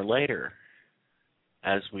sooner or later,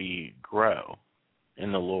 as we grow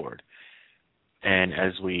in the Lord, and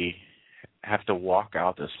as we have to walk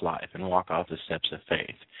out this life and walk out the steps of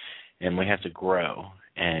faith, and we have to grow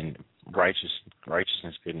and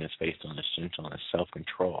righteousness, goodness, faithfulness, gentleness,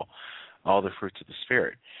 self-control, all the fruits of the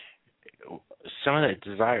Spirit, some of that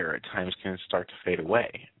desire at times can start to fade away.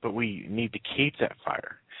 But we need to keep that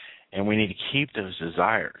fire, and we need to keep those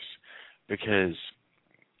desires, because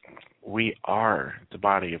we are the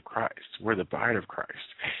body of Christ. We're the bride of Christ.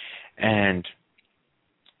 And,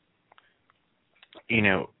 you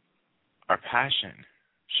know, our passion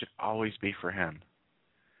should always be for Him.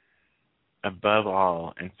 Above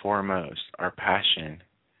all and foremost, our passion,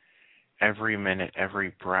 every minute,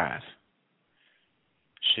 every breath,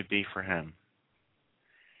 should be for Him.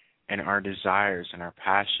 And our desires and our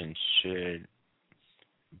passion should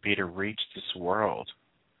be to reach this world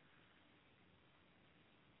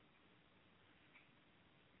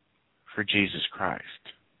for Jesus Christ.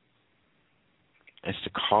 It's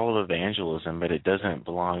the call of evangelism, but it doesn't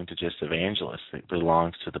belong to just evangelists. It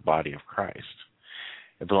belongs to the body of Christ.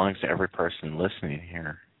 It belongs to every person listening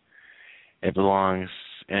here. It belongs,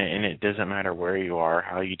 and it doesn't matter where you are,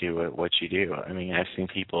 how you do it, what you do. I mean, I've seen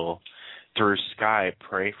people through Skype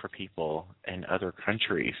pray for people in other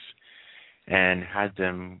countries and had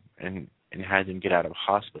them get out of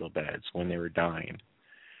hospital beds when they were dying,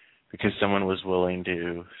 because someone was willing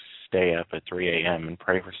to stay up at 3 a.m. and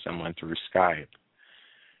pray for someone through Skype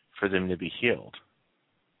for them to be healed.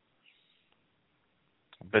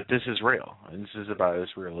 But this is real, and this is about as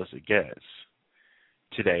real as it gets.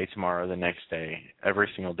 Today, tomorrow, the next day, every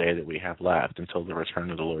single day that we have left until the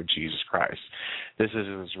return of the Lord Jesus Christ. This is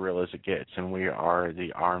as real as it gets, and we are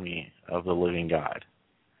the army of the living God.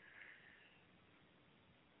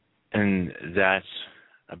 And that's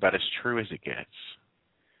about as true as it gets.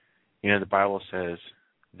 You know, the Bible says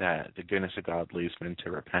that the goodness of God leads men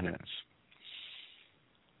to repentance.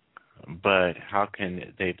 But how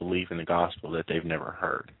can they believe in the gospel that they've never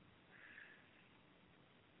heard?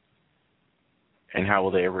 And how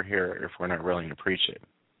will they ever hear it if we're not willing to preach it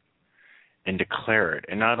and declare it?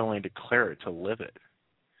 And not only declare it, to live it.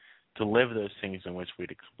 To live those things in which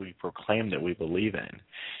we proclaim that we believe in.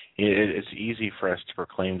 It's easy for us to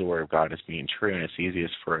proclaim the Word of God as being true, and it's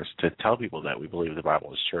easiest for us to tell people that we believe the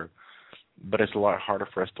Bible is true. But it's a lot harder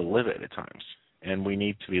for us to live it at times. And we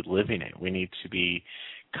need to be living it. We need to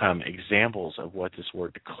become examples of what this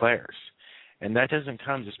Word declares. And that doesn't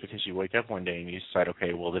come just because you wake up one day and you decide,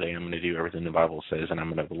 okay, well, today I'm going to do everything the Bible says and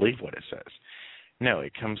I'm going to believe what it says. No,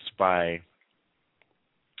 it comes by,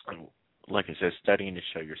 like I said, studying to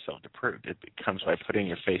show yourself approved. It comes by putting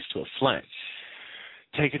your face to a flint,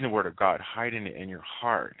 taking the Word of God, hiding it in your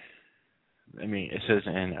heart. I mean, it says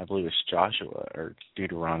in, I believe it's Joshua or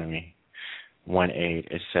Deuteronomy 1:8,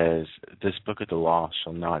 it says, "This book of the law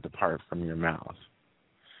shall not depart from your mouth,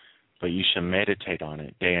 but you shall meditate on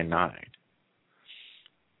it day and night,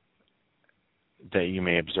 that you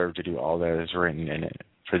may observe to do all that is written in it,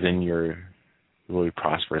 for then you will be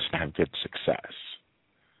prosperous and have good success."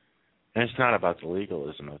 And it's not about the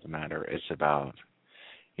legalism of the matter. It's about,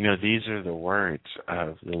 you know, these are the words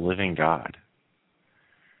of the living God.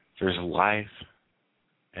 There's life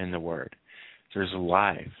in the Word. There's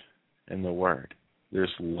life in the Word.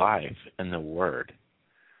 There's life in the Word.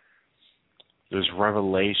 There's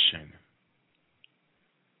revelation.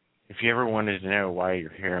 If you ever wanted to know why you're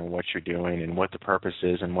here and what you're doing and what the purpose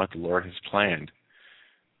is and what the Lord has planned,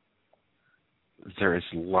 there is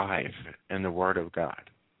life in the Word of God.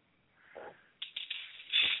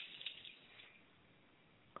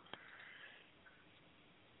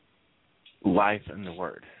 Life in the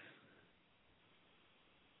Word.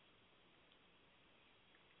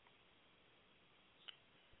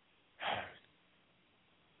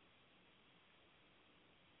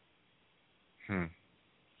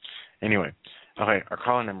 Anyway, okay, our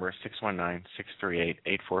call number is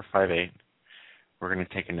 619-638-8458. We're going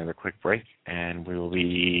to take another quick break, and we will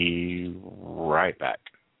be right back.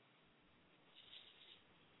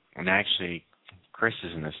 And actually, Chris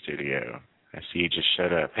is in the studio. I see you just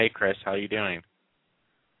showed up. Hey, Chris, how you doing?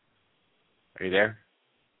 Are you there?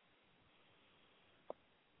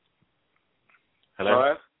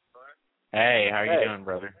 Hello? Hey, how are you Hey. doing,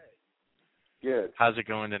 brother? Good. How's it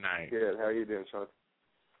going tonight? Good. How are you doing, Shaun?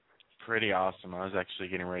 Pretty awesome. I was actually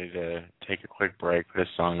getting ready to take a quick break, put a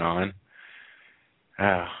song on.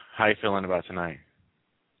 How you feeling about tonight?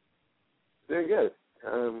 Doing good.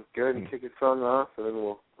 Go ahead and kick your song off, and then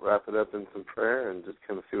we'll wrap it up in some prayer and just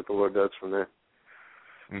kind of see what the Lord does from there.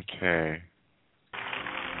 Okay.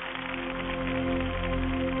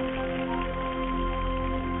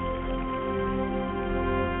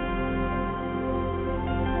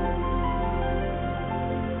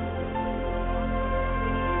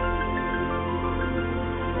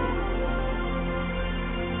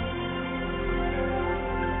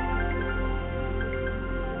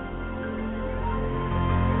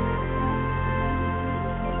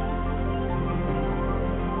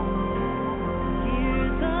 Hear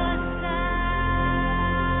the sound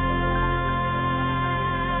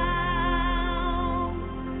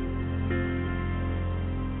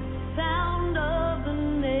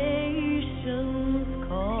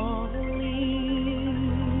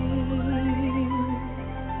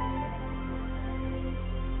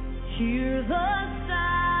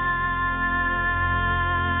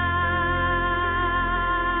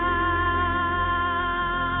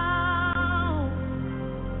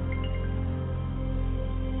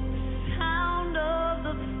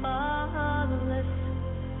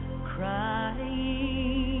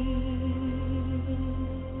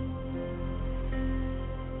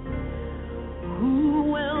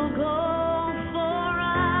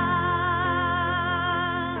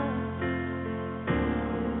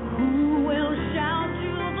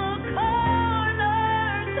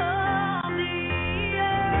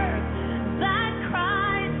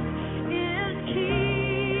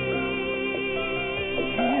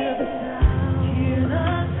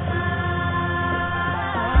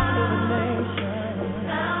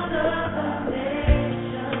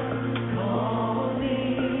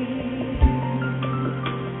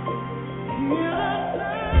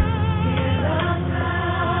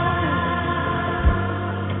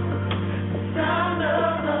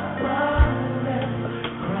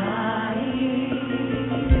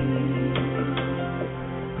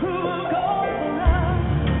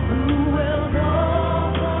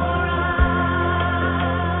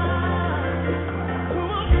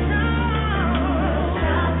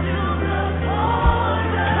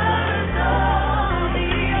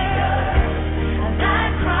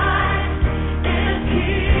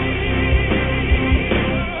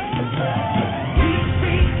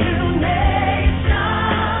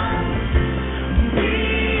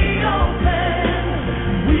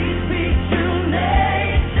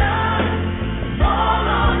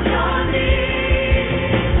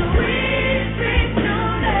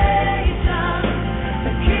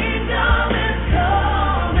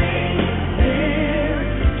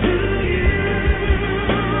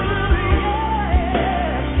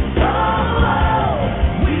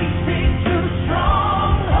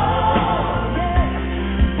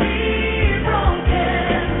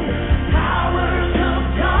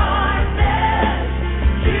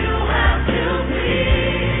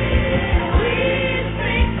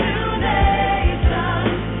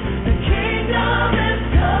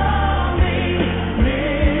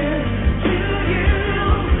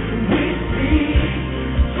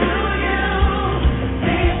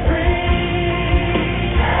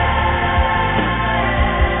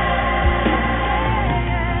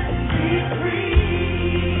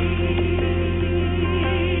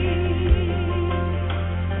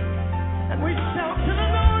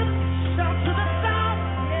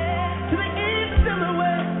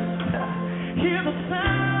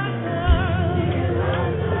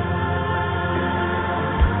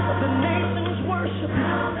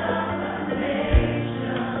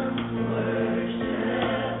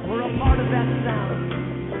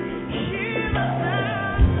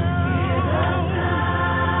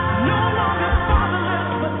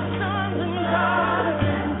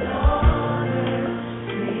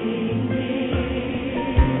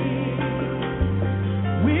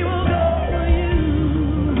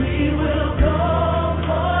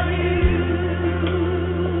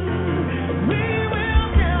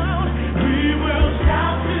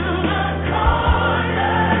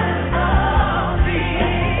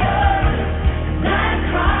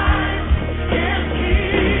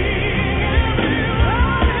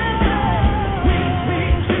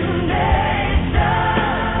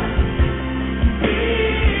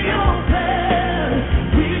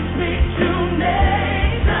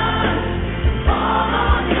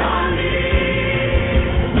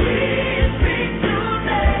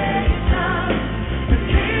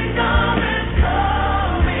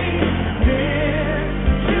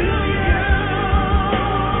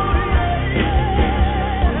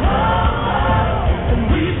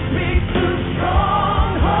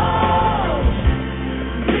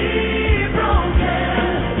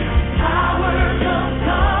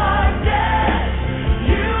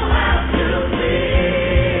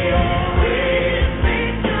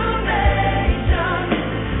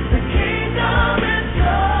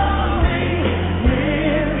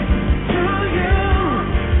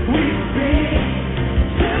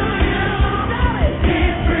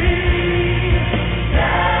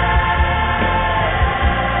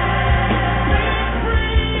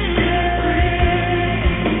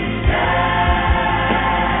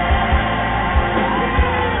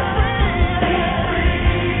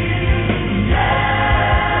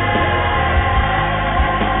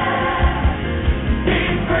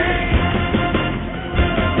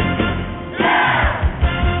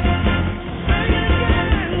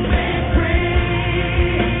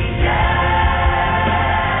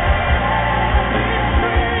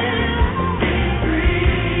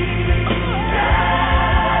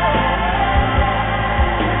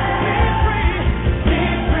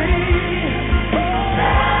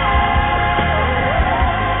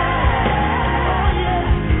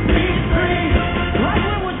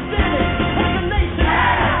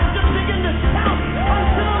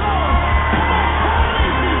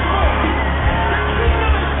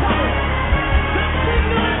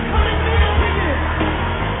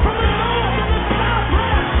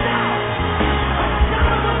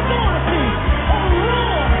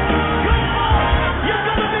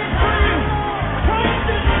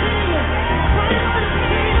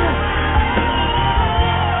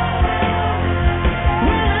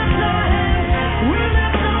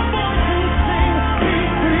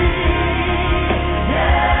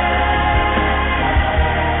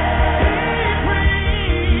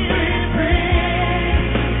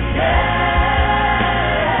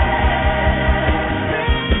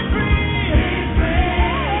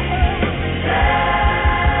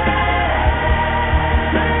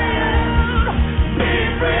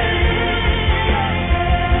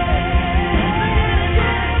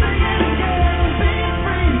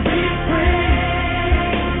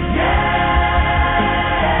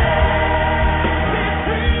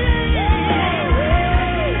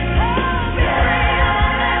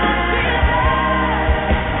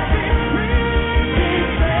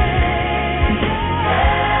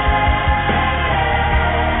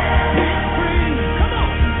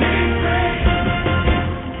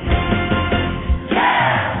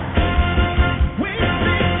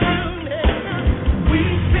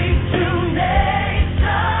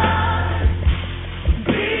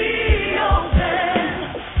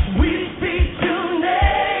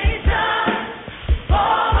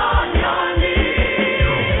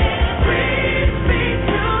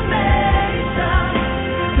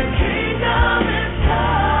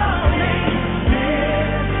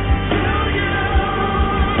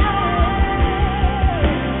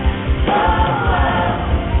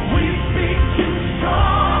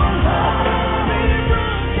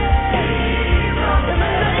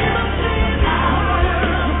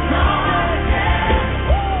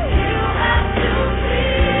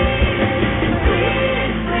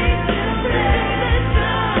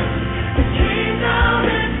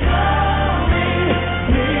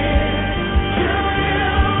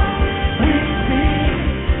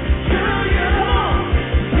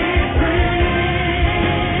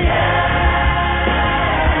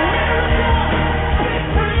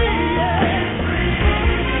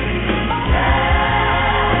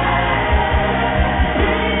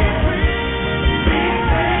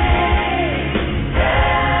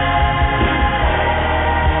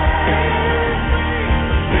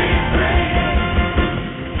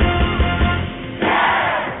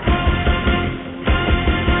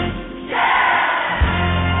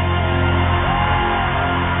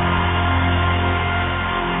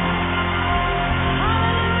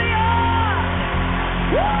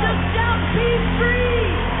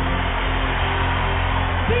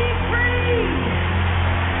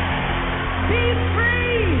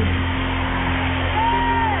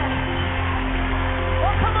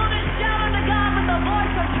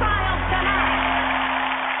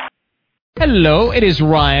Hello, it is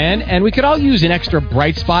Ryan, and we could all use an extra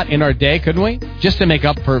bright spot in our day, couldn't we? Just to make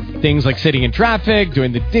up for things like sitting in traffic,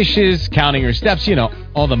 doing the dishes, counting your steps, you know,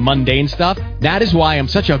 all the mundane stuff. That is why I'm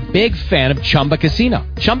such a big fan of Chumba Casino.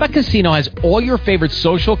 Chumba Casino has all your favorite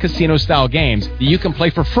social casino-style games that you can play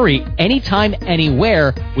for free anytime,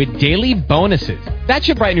 anywhere with daily bonuses. That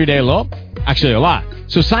should brighten your day a little. Actually, a lot.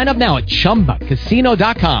 So sign up now at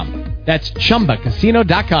ChumbaCasino.com. That's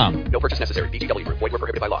ChumbaCasino.com. No purchase necessary. VGW Group. Void where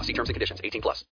prohibited by law. See terms and conditions. 18+.